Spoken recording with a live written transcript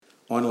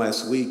on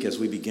last week as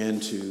we began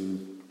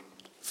to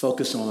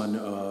focus on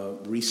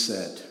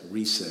reset.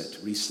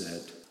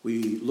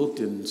 We looked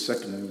in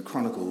 2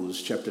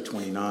 Chronicles chapter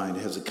 29.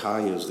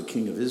 Hezekiah is the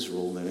king of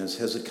Israel, and as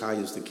Hezekiah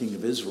is the king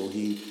of Israel,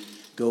 he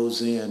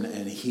goes in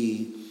and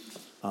he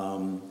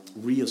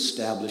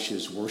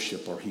reestablishes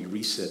worship, or he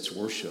resets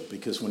worship,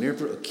 because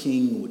whenever a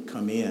king would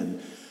come in,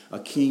 a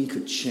king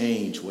could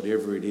change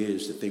whatever it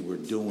is that they were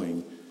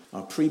doing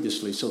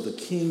previously. So the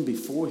king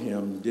before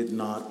him did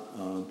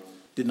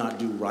not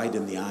do right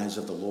in the eyes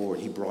of the Lord.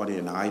 He brought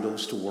in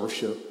idols to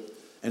worship.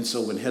 And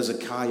so when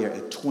Hezekiah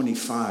at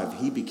 25,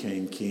 he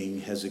became king,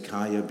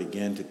 Hezekiah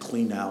began to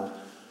clean out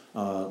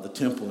the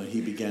temple, and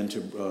he began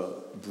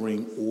to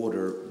bring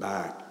order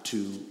back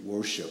to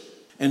worship.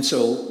 And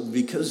so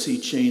because he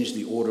changed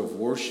the order of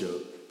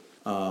worship,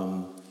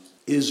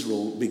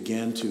 Israel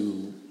began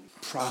to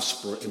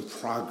prosper and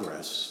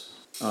progress.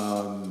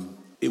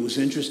 It was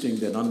interesting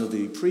that under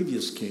the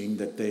previous king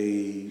that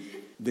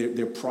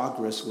their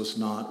progress was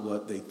not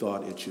what they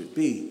thought it should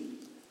be.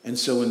 And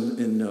so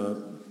in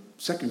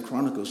 2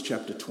 Chronicles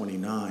chapter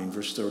 29,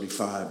 verse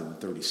 35 and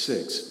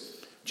 36,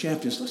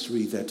 champions, let's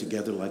read that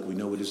together like we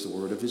know it is the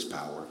word of his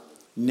power.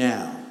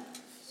 Now,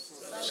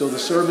 so the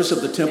service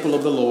of the temple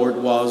of the Lord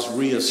was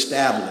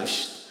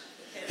reestablished.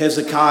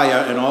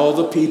 Hezekiah and all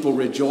the people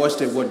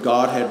rejoiced at what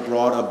God had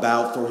brought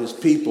about for his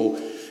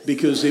people,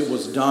 because it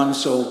was done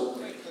so.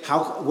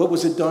 What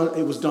was it done?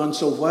 It was done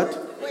so what?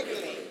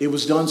 Quickly. It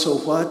was done so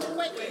what?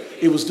 Quickly.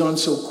 It was done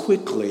so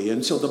quickly.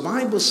 And so the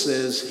Bible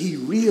says he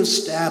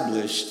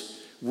reestablished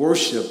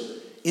worship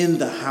in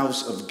the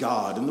house of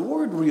God. And the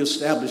word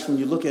reestablish, when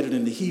you look at it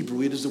in the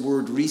Hebrew, it is the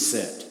word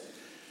reset.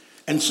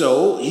 And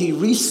so he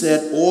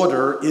reset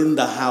order in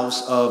the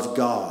house of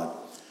God.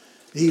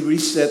 He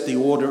reset the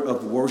order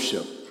of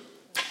worship.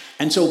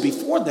 And so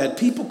before that,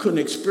 people couldn't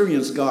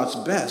experience God's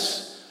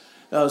best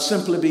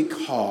simply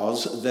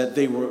because that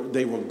they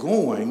were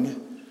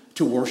going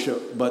to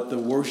worship, but the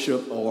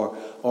worship or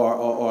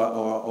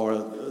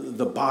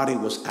the body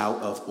was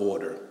out of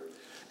order.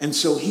 And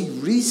so he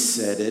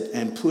reset it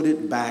and put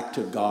it back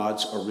to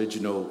God's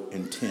original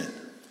intent.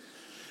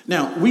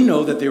 Now, we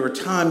know that there are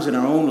times in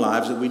our own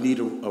lives that we need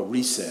a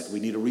reset. We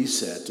need a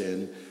reset.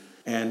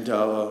 And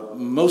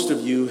most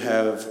of you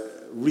have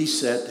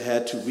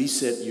had to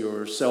reset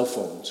your cell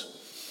phones,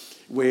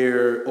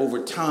 where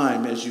over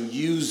time, as you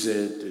use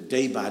it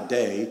day by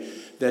day,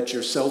 that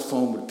your cell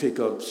phone would pick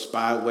up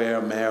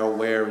spyware,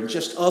 malware, and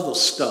just other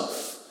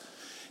stuff.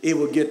 It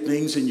would get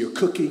things in your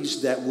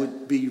cookies that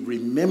would be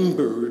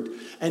remembered,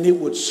 and it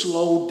would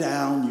slow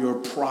down your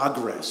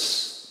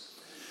progress.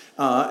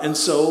 And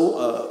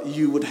so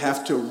you would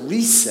have to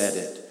reset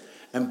it.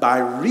 And by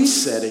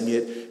resetting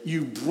it,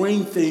 you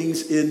bring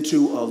things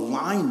into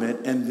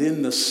alignment, and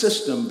then the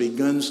system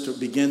begins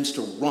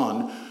to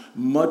run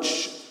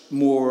much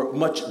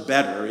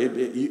better.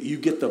 You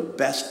get the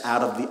best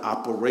out of the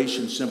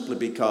operation simply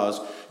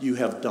because you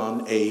have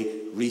done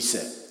a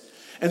reset.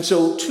 And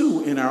so,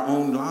 too, in our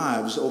own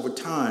lives over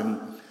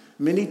time,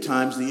 many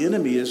times the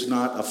enemy is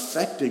not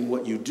affecting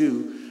what you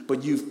do,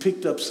 but you've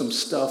picked up some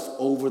stuff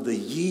over the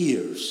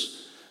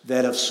years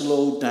that have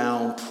slowed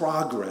down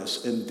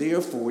progress, and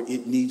therefore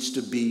it needs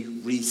to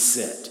be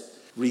reset.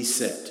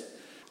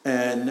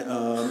 And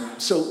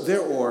so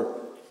there are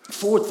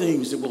 4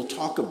 things that we'll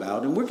talk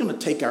about, and we're going to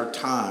take our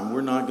time.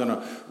 We're not going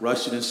to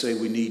rush it and say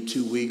we need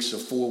 2 weeks or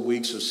 4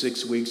 weeks or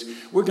 6 weeks.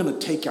 We're going to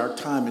take our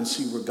time and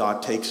see where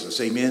God takes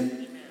us.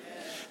 Amen?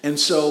 And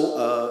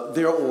so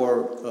there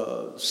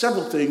are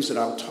several things that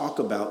I'll talk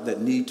about that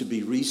need to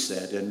be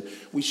reset. And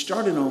we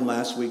started on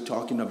last week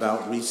talking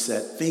about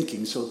reset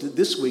thinking. So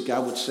this week I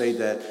would say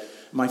that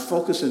my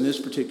focus in this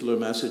particular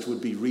message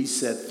would be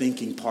reset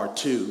thinking part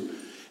 2.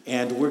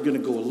 And we're going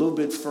to go a little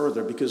bit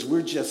further because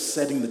we're just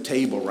setting the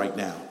table right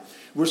now.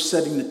 We're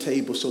setting the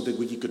table so that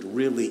you could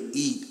really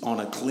eat on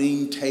a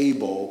clean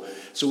table.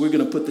 So we're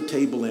going to put the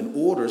table in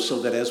order so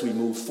that as we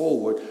move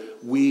forward,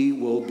 we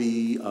will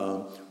be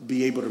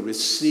able to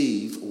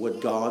receive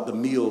the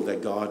meal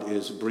that God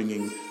is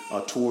bringing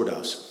toward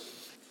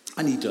us.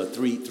 I need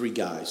 3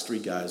 guys.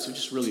 So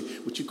just really,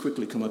 would you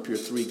quickly come up here?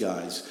 3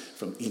 guys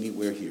from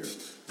anywhere here.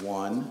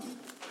 1,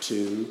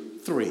 2,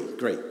 3.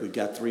 Great. We've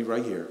got 3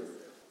 right here.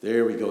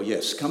 There we go.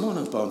 Yes. Come on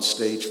up on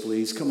stage,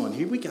 please. Come on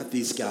here. We got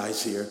these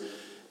guys here.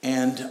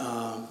 And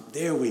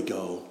there we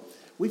go.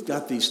 We've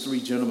got these 3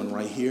 gentlemen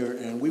right here,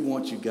 and we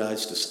want you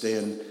guys to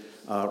stand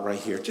right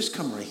here. Just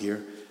come right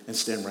here and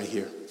stand right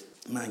here.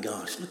 My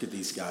gosh, look at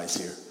these guys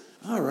here.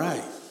 All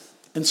right.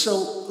 And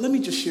so let me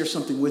just share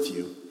something with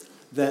you,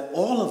 that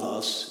all of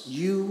us,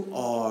 you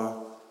are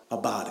a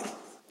body.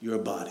 You're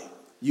a body.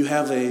 You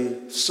have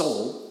a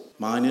soul,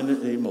 mind and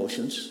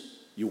emotions,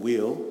 your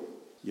will,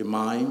 your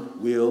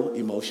mind, will,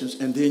 emotions,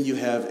 and then you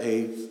have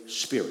a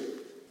spirit.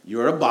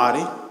 You're a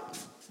body.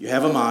 You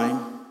have a mind,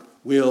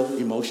 will,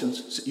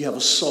 emotions. So you have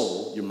a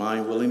soul, your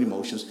mind, will, and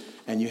emotions,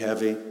 and you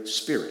have a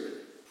spirit.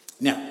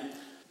 Now,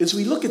 as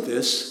we look at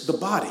this, the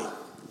body,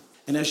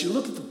 and as you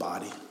look at the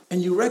body,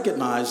 and you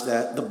recognize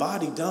that the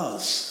body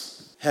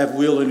does have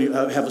will and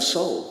have a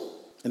soul.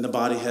 and the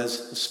body has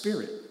a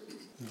spirit.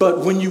 But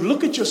when you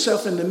look at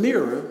yourself in the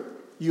mirror,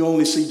 you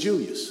only see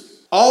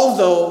Julius.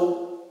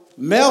 Although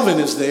Melvin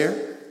is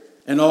there,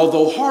 and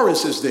although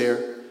Horace is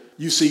there,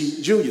 you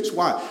see Julius.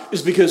 Why?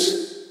 It's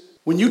because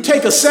when you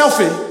take a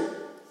selfie,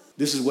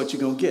 this is what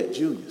you're going to get,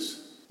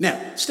 Julius. Now,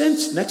 stand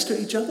next to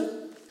each other.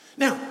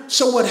 Now,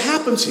 so what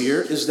happens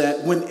here is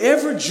that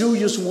whenever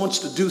Julius wants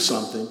to do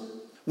something,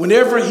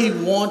 whenever he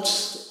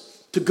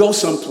wants to go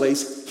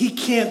someplace, he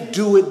can't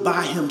do it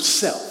by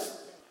himself.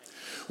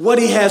 What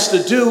he has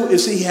to do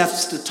is he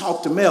has to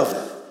talk to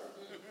Melvin.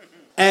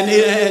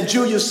 And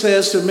Julius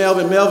says to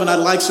Melvin, Melvin, I'd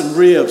like some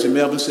ribs. And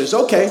Melvin says,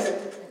 okay.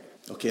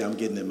 Okay, I'm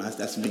getting them.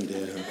 That's me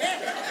there.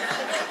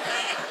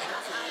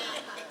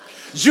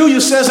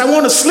 Julius says, I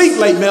want to sleep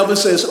late. Melvin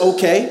says,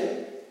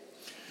 okay.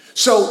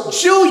 So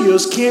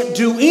Julius can't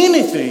do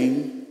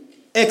anything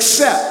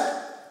except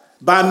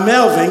by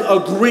Melvin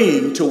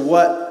agreeing to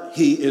what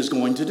he is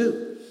going to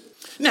do.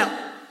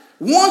 Now,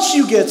 once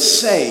you get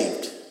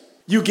saved,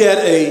 you get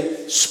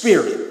a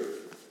spirit.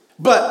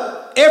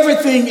 But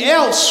everything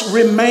else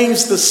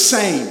remains the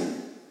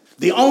same.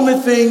 The only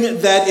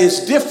thing that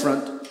is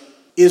different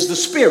is the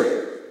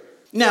spirit.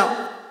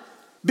 Now,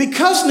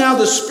 because now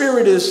the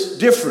spirit is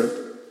different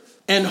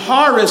and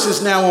Horace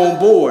is now on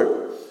board,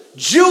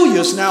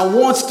 Julius now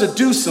wants to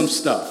do some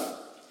stuff.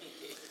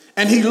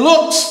 And he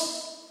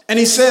looks and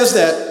he says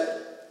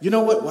that, you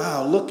know what?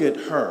 Wow, look at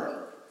her.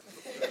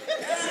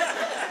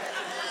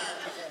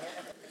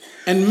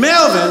 And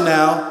Melvin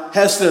now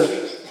has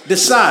to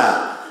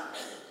decide.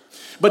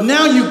 But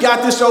now you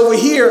got this over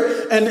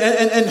here,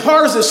 and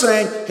Horace is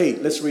saying, hey,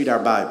 let's read our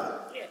Bible.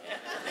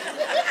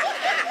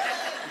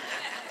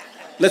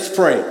 Let's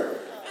pray.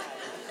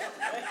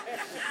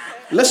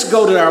 Let's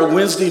go to our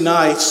Wednesday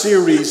night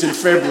series in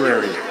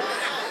February.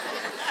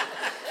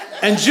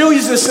 And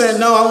Julius is saying,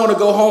 no, I want to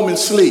go home and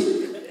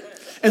sleep.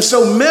 And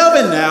so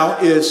Melvin now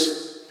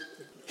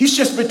he's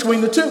just between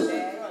the two.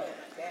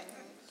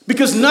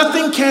 Because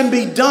nothing can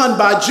be done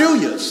by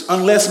Julius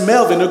unless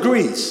Melvin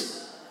agrees.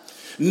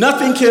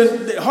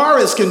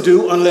 Horace can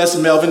do unless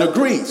Melvin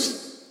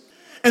agrees.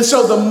 And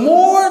so the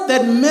more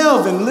that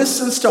Melvin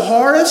listens to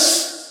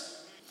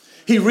Horace,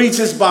 he reads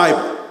his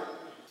Bible.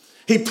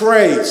 He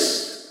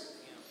prays.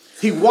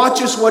 He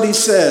watches what he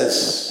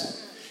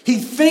says. He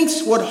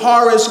thinks what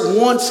Horace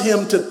wants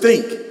him to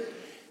think.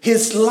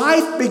 His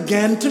life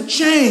began to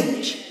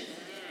change.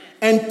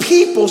 And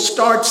people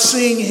start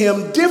seeing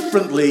him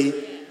differently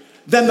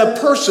than the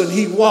person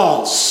he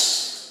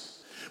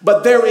was.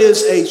 But there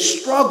is a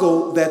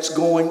struggle that's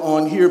going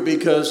on here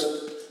because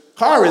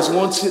Horace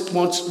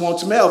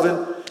wants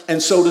Melvin,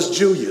 and so does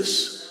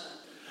Julius.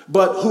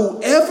 But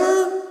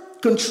whoever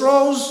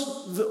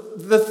controls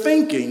the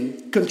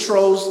thinking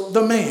controls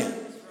the man.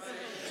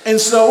 And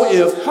so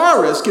if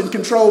Horace can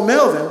control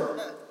Melvin,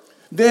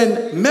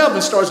 then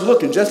Melvin starts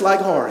looking just like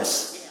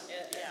Horace.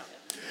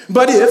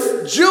 But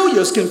if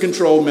Julius can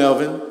control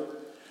Melvin,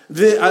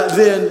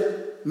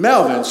 then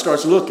Melvin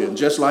starts looking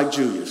just like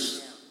Julius.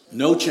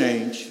 No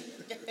change.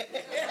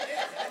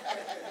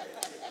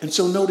 And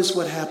so notice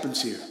what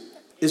happens here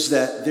is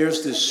that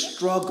there's this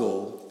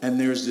struggle and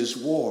there's this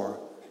war,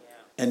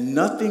 and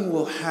nothing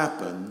will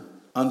happen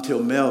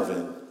until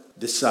Melvin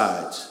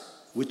decides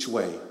which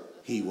way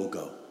he will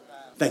go.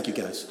 Thank you,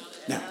 guys.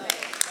 Now,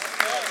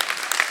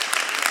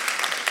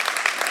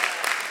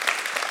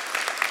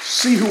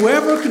 see,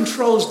 whoever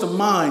controls the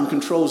mind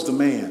controls the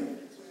man.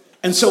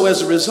 And so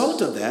as a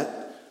result of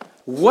that,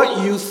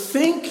 what you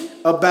think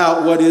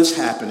about what is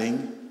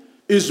happening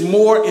is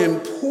more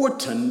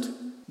important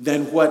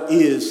than what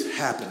is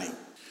happening.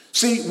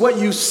 See, what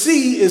you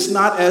see is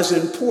not as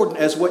important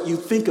as what you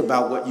think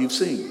about what you've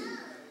seen.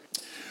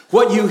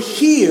 What you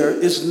hear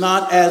is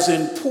not as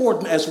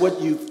important as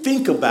what you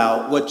think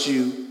about what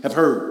you have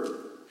heard.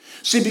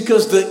 See,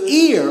 because the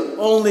ear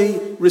only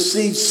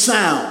receives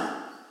sound,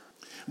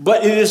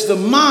 but it is the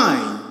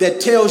mind that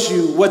tells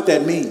you what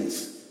that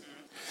means.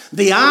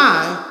 The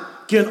eye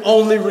can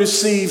only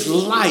receive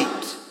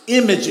light,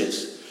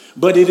 images,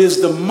 but it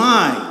is the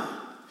mind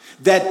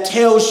that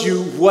tells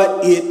you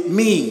what it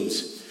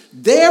means.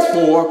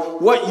 Therefore,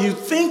 what you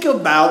think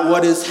about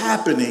what is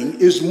happening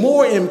is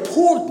more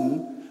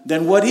important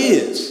than what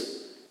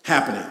is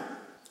happening.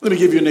 Let me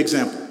give you an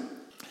example.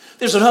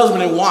 There's a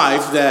husband and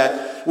wife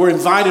that were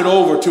invited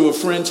over to a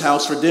friend's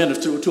house for dinner,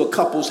 to a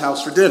couple's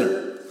house for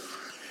dinner.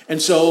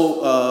 And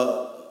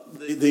so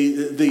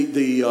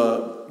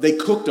they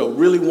cooked a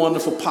really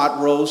wonderful pot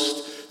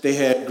roast. They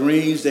had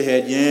greens, they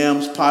had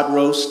yams, pot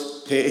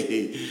roast,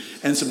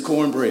 and some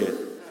cornbread.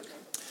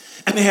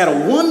 And they had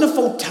a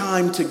wonderful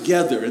time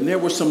together, and there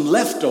were some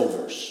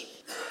leftovers.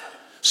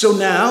 So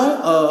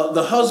now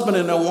the husband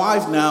and the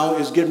wife now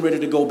is getting ready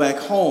to go back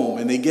home,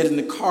 and they get in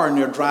the car and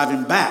they're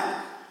driving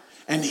back.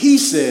 And he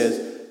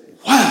says,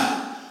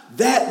 wow,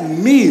 that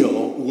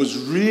meal was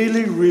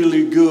really,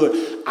 really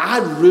good. I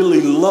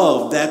really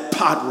loved that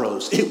pot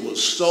roast. It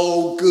was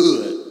so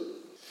good.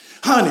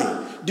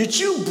 Honey, did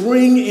you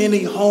bring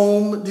any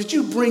home? Did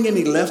you bring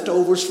any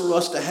leftovers for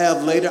us to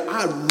have later?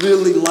 I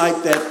really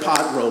like that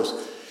pot roast.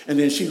 And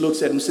then she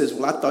looks at him and says,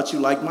 well, I thought you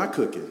liked my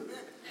cooking.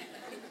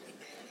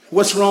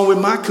 What's wrong with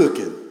my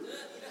cooking?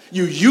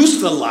 You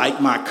used to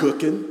like my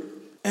cooking.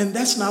 And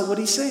that's not what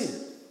he said.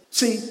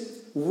 See,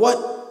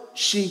 what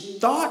she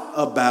thought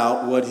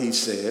about what he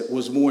said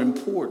was more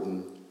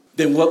important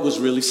than what was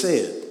really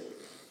said.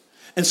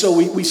 And so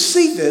we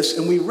see this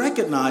and we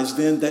recognize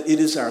then that it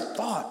is our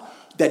thought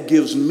that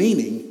gives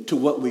meaning to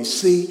what we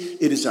see.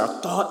 It is our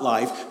thought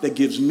life that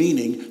gives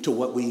meaning to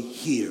what we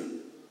hear.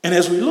 And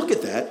as we look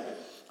at that,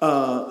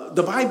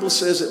 the Bible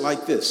says it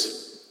like this.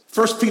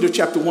 1 Peter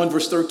chapter 1,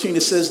 verse 13,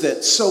 it says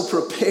that, so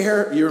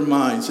prepare your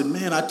minds. And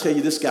man, I tell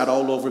you, this got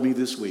all over me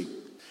this week.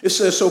 It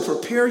says, so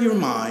prepare your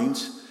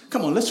minds.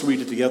 Come on, let's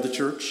read it together,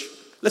 church.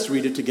 Let's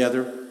read it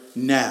together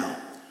now.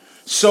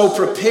 So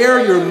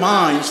prepare your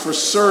minds for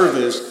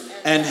service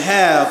and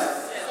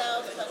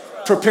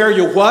prepare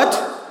your what?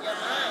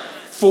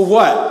 For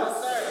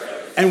what?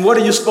 And what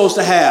are you supposed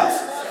to have?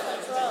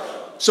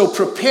 So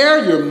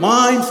prepare your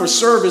mind for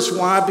service.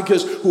 Why?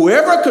 Because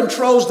whoever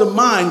controls the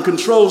mind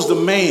controls the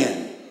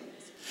man.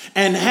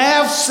 And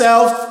have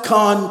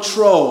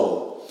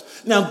self-control.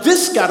 Now,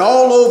 this got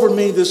all over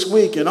me this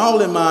week and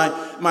all in my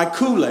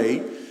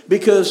Kool-Aid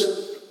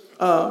because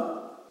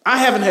I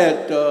haven't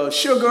had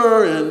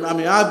sugar. And I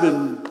mean,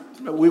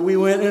 we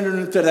went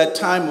into that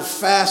time of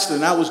fast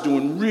and I was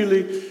doing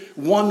really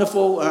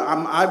wonderful.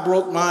 I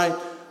broke my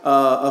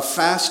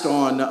fast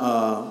on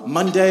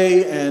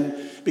Monday, and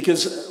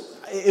because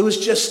I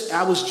was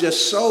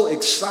just so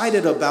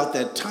excited about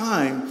that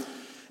time.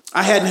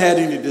 I hadn't had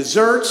any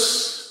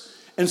desserts.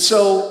 And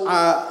so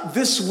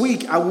this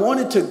week, I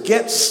wanted to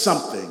get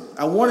something.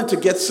 I wanted to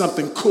get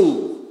something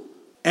cool.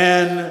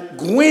 And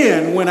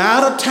Gwen went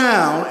out of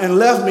town and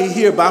left me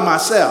here by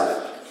myself.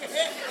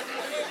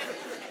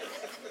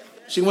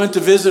 She went to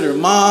visit her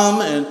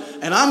mom,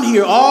 and I'm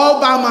here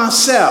all by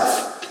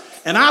myself.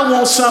 And I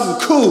want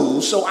something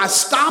cool, so I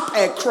stop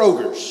at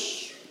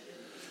Kroger's.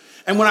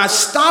 And when I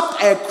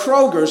stopped at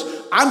Kroger's,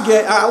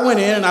 I went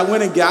in and I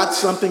went and got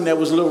something that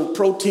was a little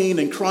protein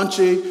and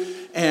crunchy.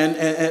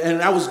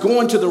 And I was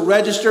going to the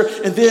register,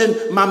 and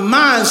then my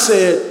mind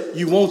said,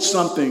 you want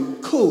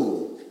something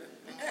cool.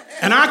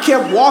 And I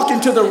kept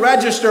walking to the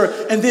register,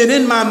 and then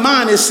in my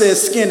mind it said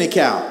Skinny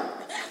Cow.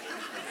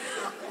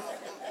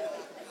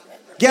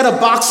 Get a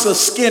box of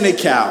Skinny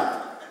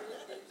Cow.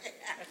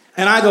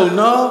 And I go,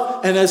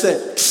 no. And I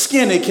said,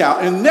 Skinny Cow.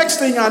 And next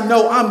thing I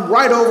know, I'm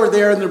right over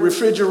there in the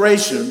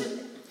refrigeration,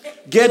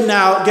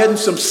 getting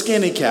some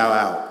Skinny Cow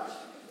out.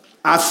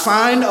 I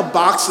find a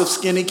box of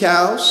Skinny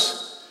Cows.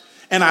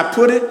 And I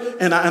put it,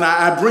 and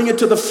I bring it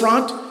to the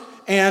front,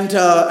 and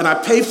I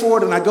pay for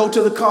it, and I go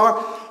to the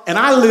car, and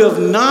I live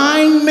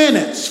 9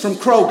 minutes from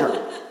Kroger.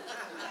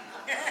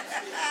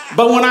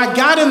 But when I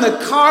got in the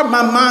car,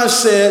 my mind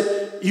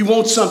said, you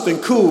want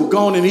something cool,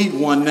 go on and eat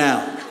one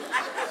now.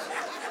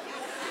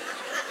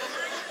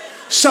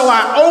 So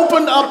I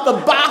opened up the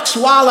box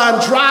while I'm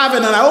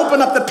driving, and I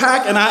opened up the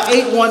pack, and I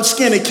ate one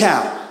Skinny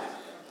Cow.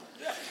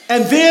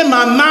 And then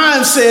my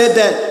mind said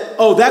that,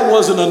 oh, that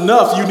wasn't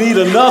enough, you need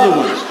another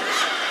one.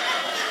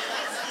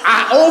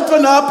 I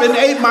opened up and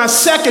ate my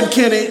second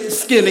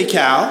Skinny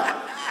Cow.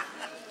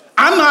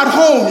 I'm not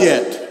home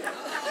yet.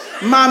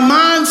 My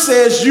mind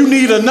says you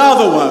need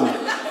another one.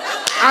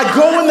 I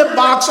go in the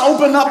box,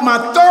 open up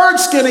my third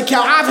Skinny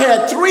Cow. I've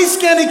had 3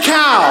 Skinny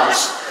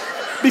Cows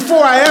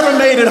before I ever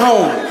made it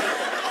home.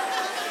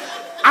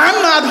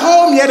 I'm not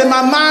home yet, and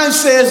my mind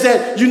says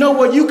that, you know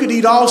what, you could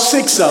eat all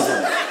 6 of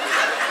them.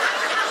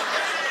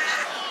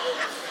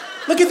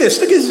 Look at this.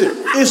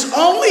 It's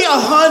only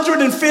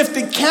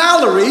 150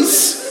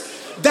 calories.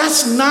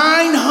 That's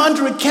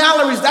 900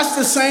 calories. That's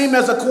the same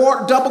as a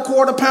double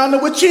quarter pounder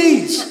with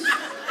cheese.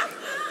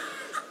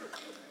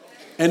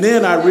 And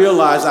then I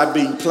realized I'm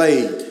being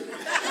played.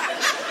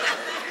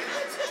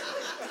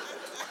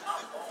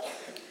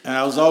 And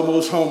I was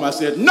almost home. I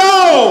said,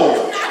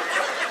 no!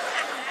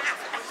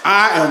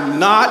 I am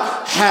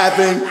not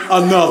having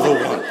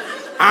another one.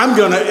 I'm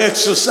going to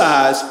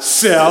exercise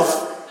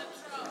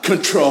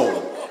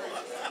self-control.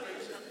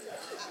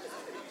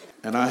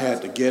 And I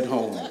had to get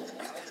home.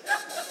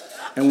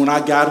 And when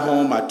I got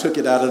home, I took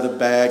it out of the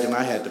bag and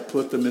I had to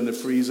put them in the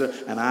freezer,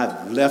 and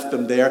I left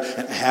them there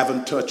and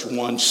haven't touched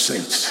one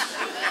since.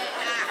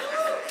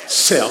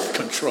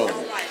 Self-control.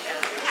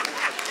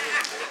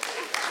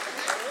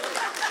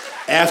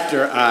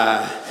 After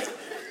I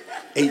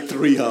ate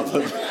 3 of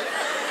them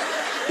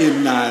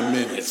in 9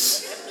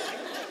 minutes.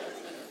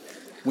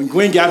 When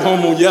Gwen got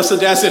home on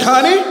yesterday, I said,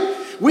 honey,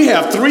 we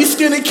have 3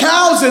 Skinny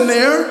Cows in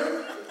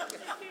there.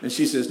 And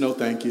she says, no,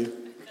 thank you.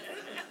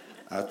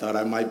 I thought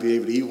I might be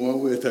able to eat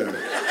one with her.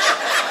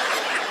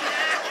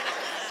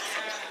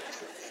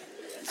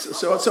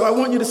 So I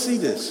want you to see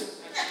this.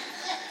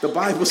 The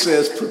Bible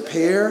says,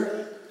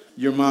 prepare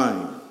your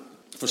mind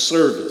for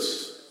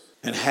service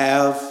and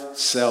have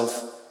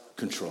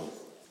self-control.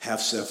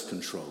 Have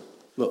self-control.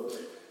 Look,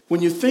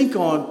 when you think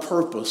on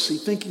purpose,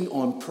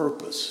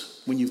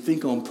 when you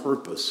think on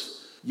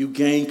purpose, you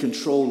gain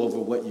control over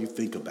what you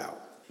think about.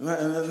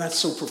 And that's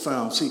so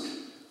profound. See,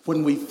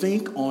 When we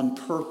think on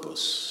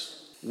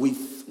purpose,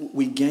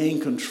 we gain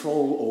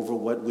control over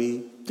what we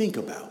think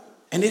about.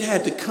 And it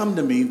had to come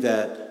to me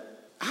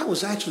that I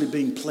was actually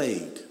being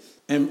played.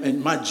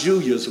 And my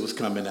Julius was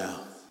coming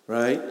out,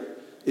 right?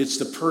 It's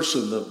the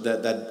person,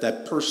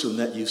 that person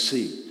that you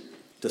see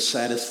to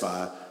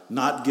satisfy,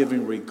 not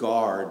giving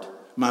regard.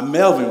 My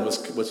Melvin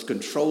was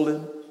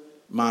controlling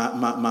my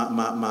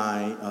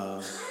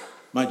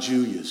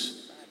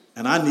Julius.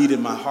 And I needed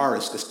my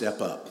Horace to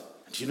step up.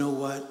 And you know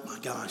what? My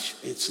gosh,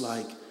 it's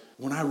like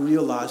when I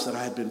realized that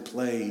I had been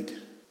played,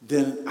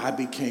 then I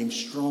became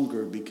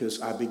stronger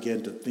because I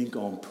began to think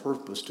on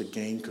purpose to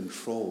gain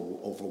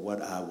control over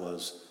what I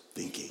was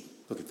thinking.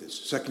 Look at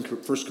this. 1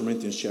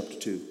 Corinthians chapter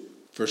 2,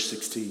 verse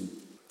 16.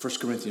 1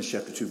 Corinthians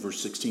chapter 2, verse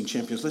 16.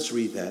 Champions, let's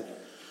read that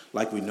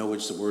like we know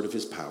it's the word of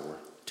his power.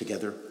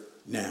 Together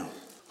now.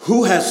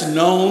 Who has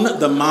known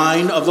the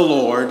mind of the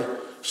Lord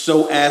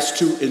so as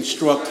to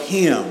instruct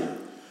him?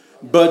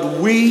 But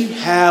we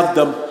have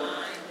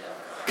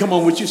come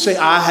on, would you say,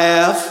 I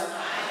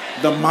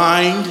have the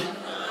mind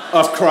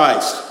of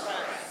Christ?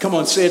 Come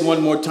on, say it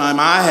one more time.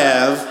 I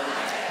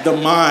have the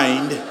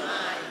mind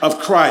of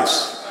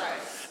Christ.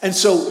 And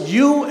so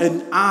you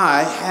and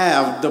I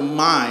have the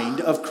mind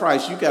of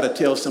Christ. You got to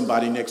tell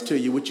somebody next to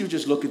you. Would you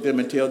just look at them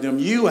and tell them,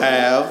 you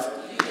have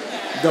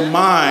the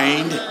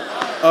mind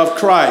of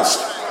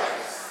Christ.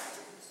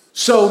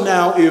 So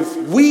now if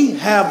we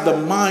have the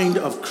mind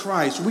of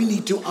Christ, we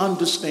need to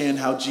understand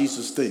how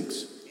Jesus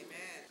thinks.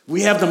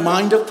 We have the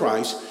mind of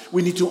Christ.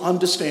 We need to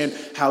understand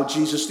how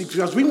Jesus thinks,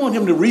 because we want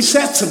him to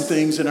reset some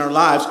things in our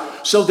lives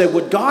so that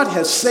what God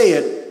has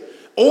said,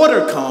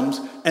 order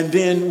comes, and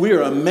then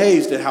we're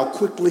amazed at how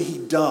quickly he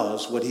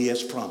does what he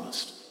has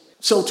promised.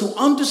 So to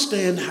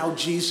understand how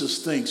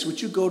Jesus thinks,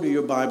 would you go to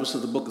your Bibles to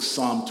the book of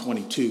Psalm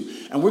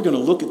 22? And we're going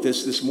to look at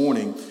this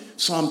morning,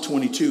 Psalm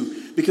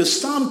 22, because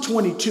Psalm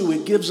 22,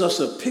 it gives us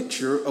a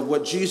picture of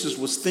what Jesus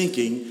was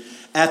thinking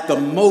at the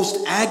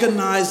most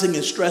agonizing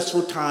and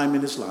stressful time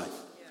in his life.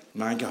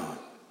 My God.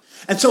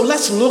 And so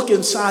let's look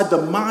inside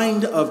the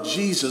mind of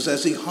Jesus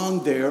as he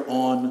hung there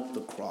on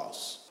the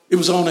cross. It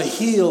was on a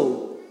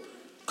hill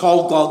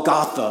called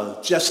Golgotha,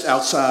 just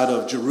outside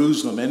of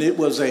Jerusalem. And it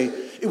was a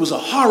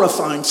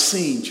horrifying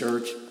scene,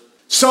 church.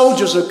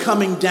 Soldiers are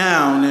coming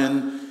down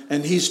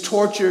and he's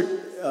tortured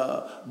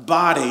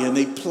body, and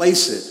they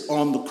place it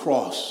on the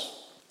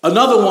cross.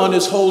 Another one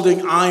is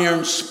holding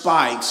iron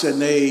spikes, and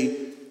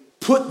they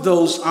put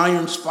those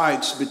iron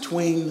spikes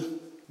between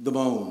the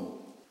bone.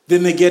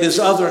 Then they get his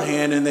other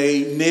hand and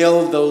they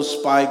nail those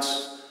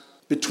spikes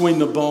between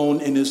the bone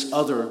in his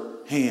other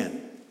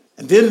hand.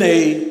 And then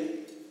they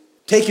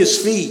take his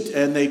feet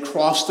and they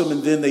cross them,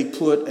 and then they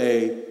put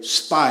a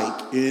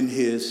spike in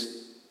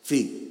his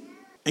feet.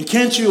 And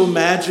can't you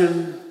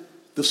imagine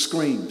the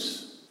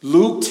screams?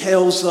 Luke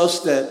tells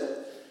us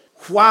that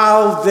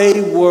while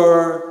they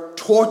were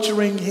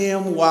torturing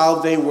him,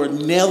 while they were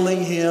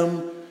nailing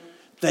him,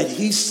 that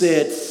he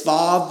said,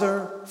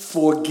 Father,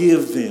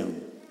 forgive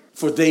them,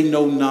 for they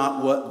know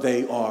not what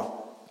they are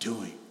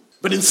doing.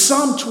 But in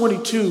Psalm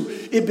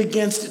 22, it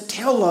begins to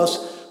tell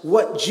us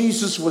what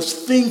Jesus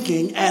was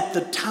thinking at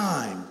the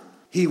time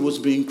he was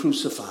being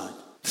crucified.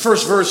 The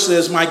first verse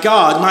says, my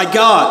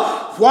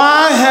God,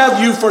 why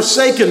have you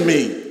forsaken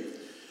me?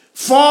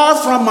 Far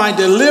from my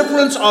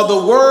deliverance are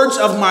the words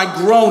of my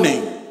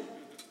groaning.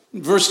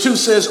 Verse 2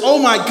 says,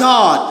 oh my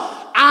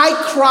God, I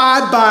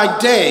cry by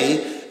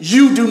day,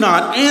 you do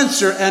not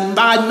answer, and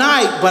by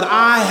night, but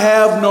I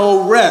have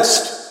no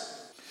rest.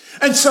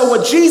 And so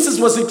what Jesus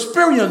was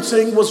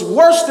experiencing was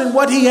worse than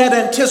what he had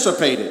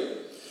anticipated.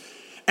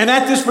 And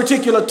at this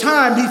particular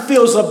time, he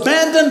feels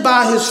abandoned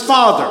by his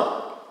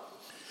Father.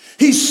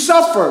 He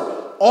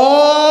suffered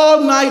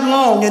all night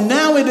long, and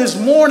now it is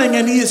morning,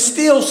 and he is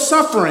still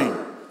suffering.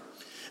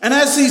 And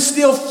as he's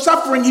still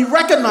suffering, he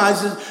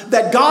recognizes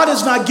that God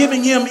is not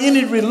giving him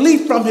any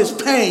relief from his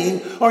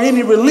pain or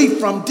any relief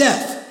from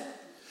death.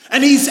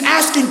 And he's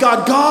asking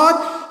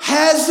God,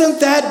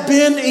 hasn't that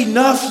been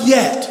enough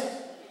yet?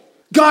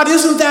 God,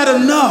 isn't that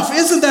enough?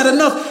 Isn't that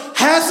enough?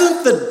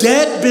 Hasn't the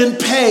debt been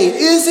paid?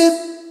 Is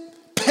it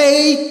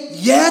paid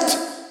yet?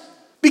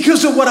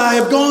 Because of what I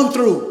have gone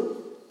through.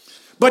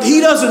 But he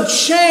doesn't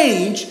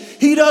change.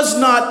 He does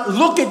not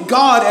look at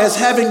God as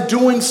having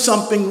doing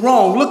something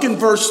wrong. Look in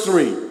verse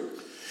 3.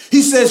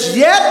 He says,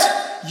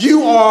 yet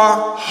you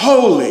are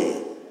holy,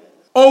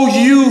 O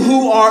you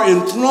who are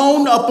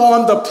enthroned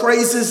upon the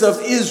praises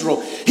of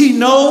Israel.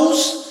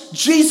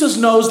 Jesus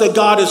knows that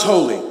God is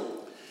holy.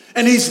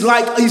 And he's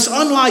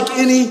unlike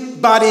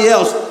anybody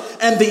else.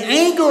 And the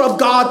anger of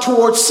God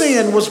towards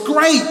sin was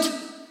great.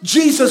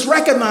 Jesus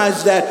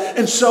recognized that,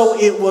 and so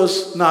it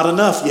was not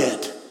enough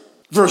yet.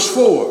 Verse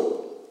 4,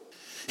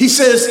 he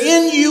says,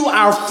 in you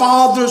our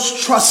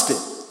fathers trusted.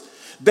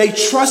 They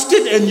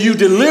trusted and you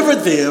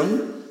delivered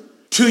them.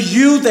 To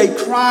you they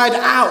cried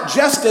out,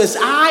 just as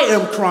I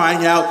am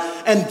crying out,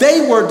 and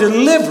they were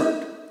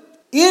delivered.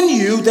 In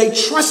you they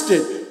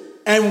trusted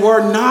and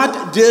were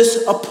not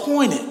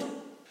disappointed.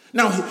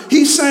 Now,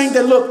 he's saying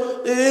that,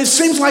 look, it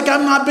seems like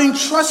I'm not being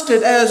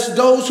trusted as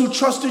those who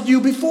trusted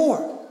you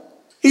before.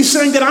 He's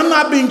saying that I'm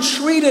not being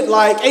treated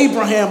like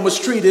Abraham was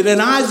treated,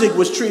 and Isaac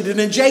was treated,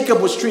 and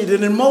Jacob was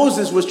treated, and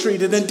Moses was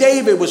treated, and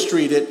David was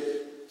treated.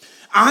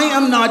 I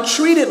am not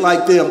treated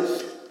like them.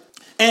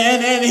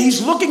 And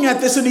he's looking at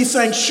this and he's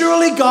saying,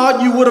 surely,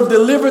 God, you would have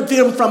delivered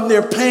them from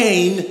their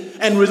pain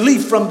and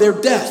relief from their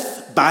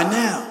death by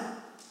now.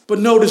 But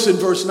notice in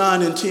verse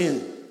 9 and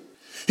 10,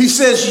 he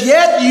says,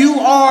 yet you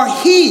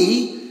are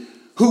he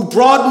who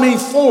brought me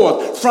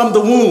forth from the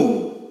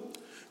womb.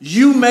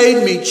 You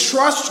made me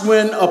trust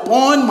when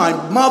upon my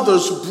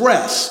mother's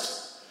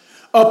breast.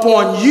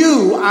 Upon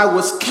you I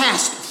was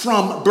cast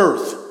from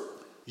birth.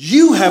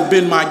 You have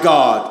been my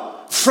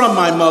God from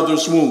my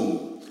mother's womb.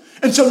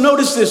 And so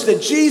notice this, that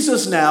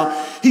Jesus now,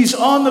 he's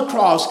on the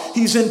cross,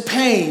 he's in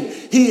pain,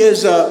 he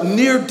is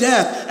near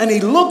death, and he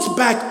looks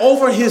back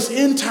over his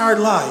entire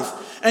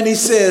life and he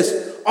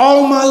says,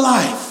 all my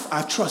life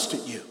I've trusted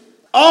you.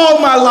 All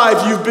my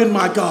life you've been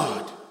my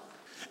God.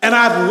 And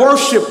I've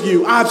worshiped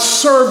you, I've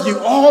served you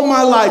all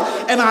my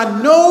life, and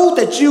I know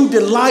that you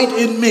delight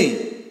in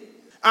me.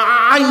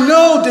 I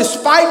know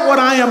despite what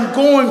I am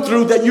going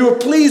through that you're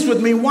pleased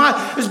with me.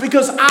 Why? It's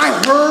because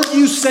I heard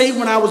you say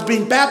when I was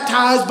being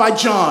baptized by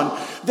John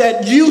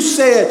that you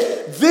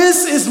said,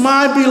 this is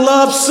my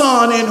beloved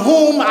son in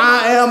whom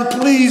I am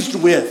pleased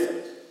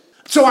with.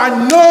 So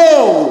I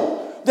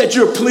know that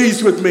you're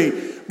pleased with me.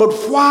 But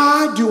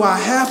why do I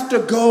have to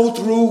go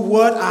through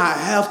what I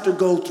have to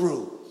go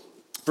through?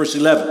 Verse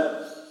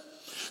 11.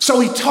 So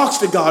he talks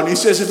to God and he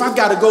says, if I've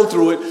got to go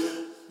through it,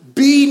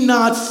 be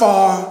not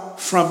far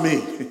from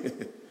me.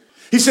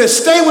 He says,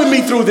 stay with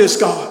me through this,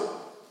 God.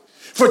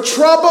 For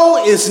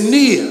trouble is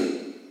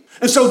near.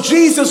 And so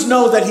Jesus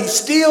knows that he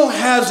still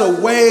has a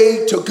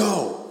way to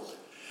go.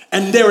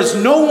 And there is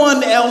no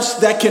one else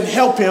that can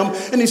help him.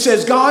 And he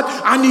says, God,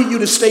 I need you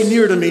to stay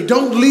near to me.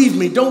 Don't leave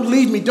me. Don't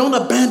leave me. Don't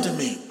abandon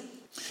me.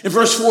 In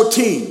verse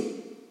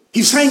 14,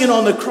 he's hanging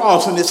on the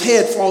cross and his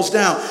head falls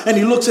down and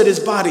he looks at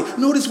his body.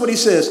 Notice what he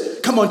says.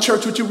 Come on,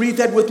 church, would you read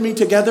that with me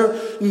together?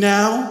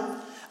 Now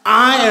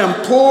I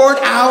am poured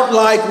out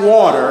like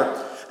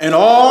water and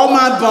all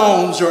my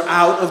bones are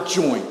out of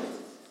joint.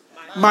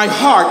 My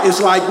heart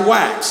is like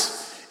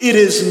wax. It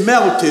is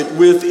melted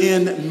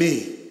within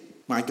me.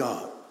 My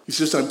God. He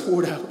says, I'm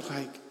poured out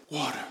like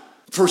water.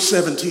 Verse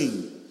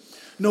 17.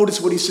 Notice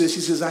what he says.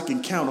 He says, I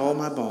can count all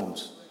my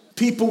bones.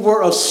 People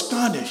were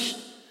astonished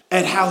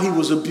at how he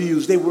was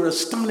abused. They were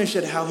astonished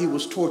at how he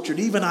was tortured.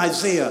 Even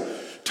Isaiah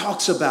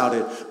talks about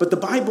it. But the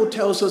Bible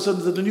tells us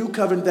under the new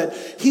covenant that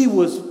he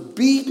was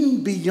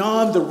beaten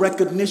beyond the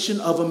recognition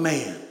of a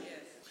man.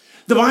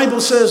 The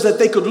Bible says that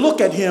they could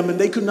look at him and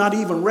they could not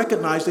even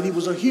recognize that he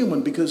was a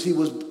human because he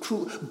was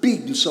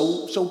beaten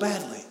so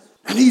badly.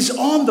 And he's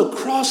on the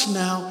cross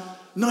now,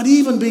 not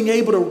even being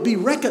able to be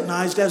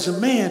recognized as a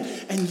man.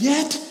 And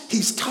yet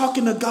he's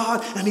talking to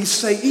God and he's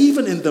saying,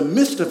 even in the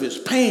midst of his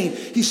pain,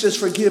 he says,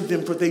 forgive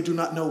them for they do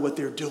not know what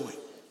they're doing.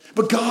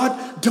 But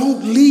God,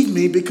 don't leave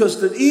me because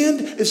the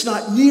end is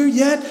not near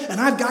yet. And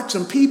I've got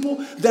some people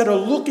that are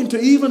looking to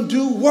even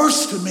do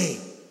worse to me.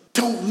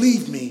 Don't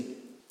leave me.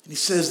 And he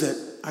says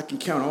that I can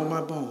count all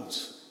my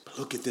bones. But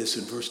look at this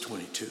in verse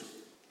 22.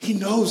 He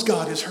knows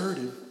God has heard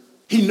him.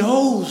 He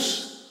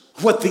knows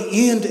what the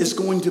end is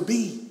going to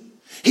be.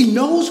 He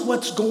knows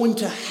what's going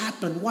to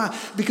happen. Why?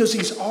 Because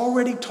he's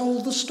already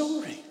told the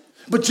story.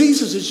 But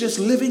Jesus is just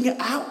living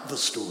out the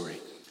story.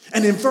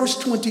 And in verse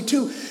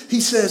 22,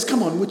 he says,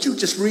 come on, would you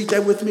just read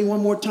that with me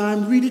one more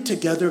time? Read it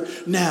together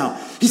now.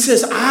 He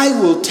says, I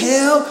will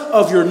tell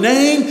of your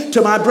name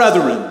to my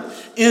brethren.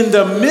 In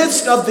the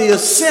midst of the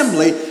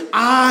assembly,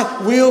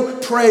 I will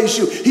praise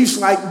you. He's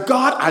like,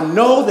 God, I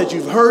know that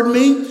you've heard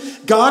me.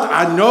 God,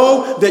 I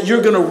know that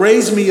you're going to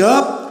raise me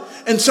up.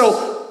 And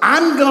so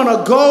I'm going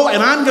to go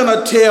and I'm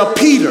going to tell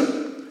Peter.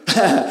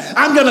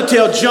 I'm going to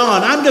tell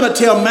John. I'm going to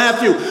tell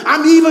Matthew.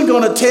 I'm even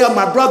going to tell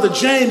my brother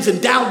James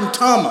and Doubting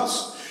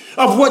Thomas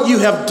of what you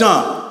have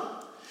done.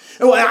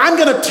 I'm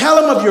going to tell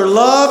him of your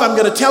love. I'm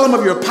going to tell him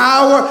of your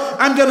power.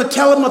 I'm going to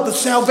tell him of the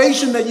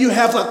salvation that you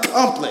have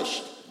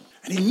accomplished.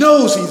 And he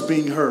knows he's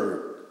being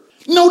heard.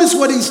 Notice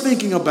what he's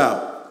thinking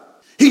about.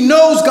 He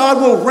knows God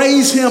will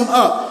raise him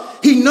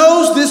up. He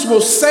knows this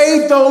will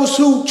save those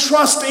who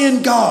trust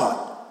in God.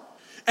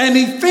 And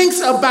he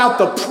thinks about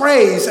the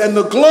praise and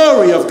the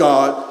glory of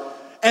God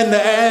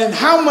and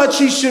how much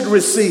he should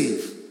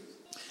receive.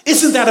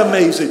 Isn't that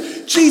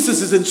amazing?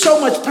 Jesus is in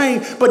so much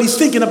pain, but he's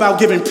thinking about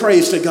giving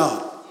praise to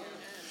God.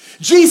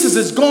 Jesus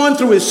is going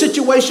through his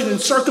situation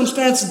and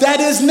circumstance that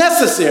is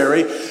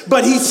necessary,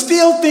 but he's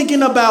still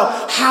thinking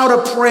about how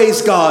to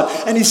praise God.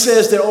 And he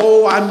says that,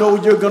 oh, I know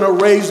you're going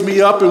to raise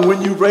me up. And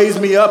when you raise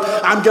me up,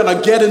 I'm going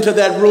to get into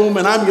that room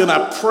and I'm going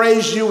to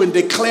praise you and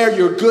declare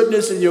your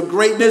goodness and your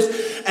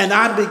greatness. And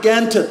I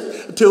began to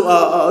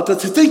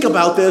think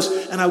about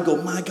this and I would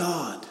go, my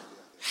God,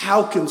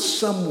 how can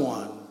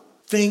someone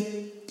think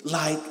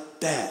like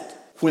that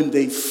when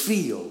they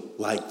feel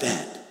like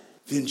that?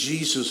 Then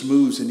Jesus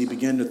moves and he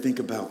began to think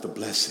about the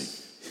blessing.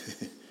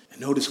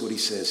 And notice what he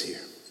says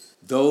here.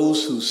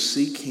 Those who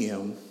seek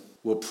him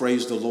will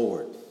praise the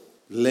Lord.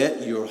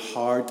 Let your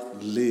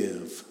heart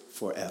live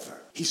forever.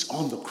 He's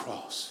on the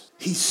cross.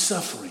 He's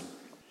suffering.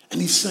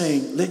 And he's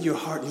saying, let your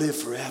heart live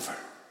forever.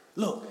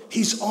 Look,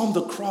 he's on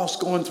the cross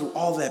going through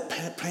all that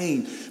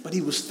pain, but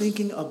he was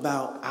thinking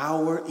about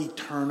our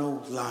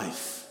eternal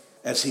life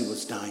as he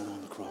was dying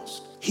on the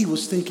cross. He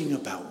was thinking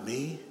about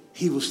me.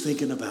 He was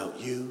thinking about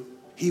you.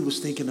 He was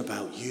thinking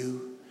about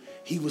you.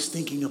 He was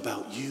thinking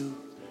about you.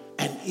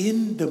 And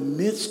in the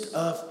midst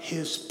of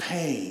his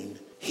pain,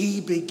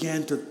 he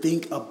began to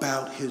think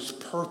about his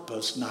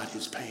purpose, not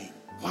his pain.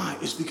 Why?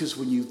 It's because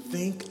when you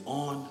think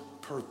on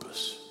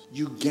purpose,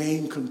 you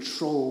gain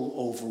control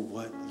over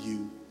what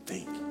you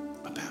think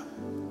about.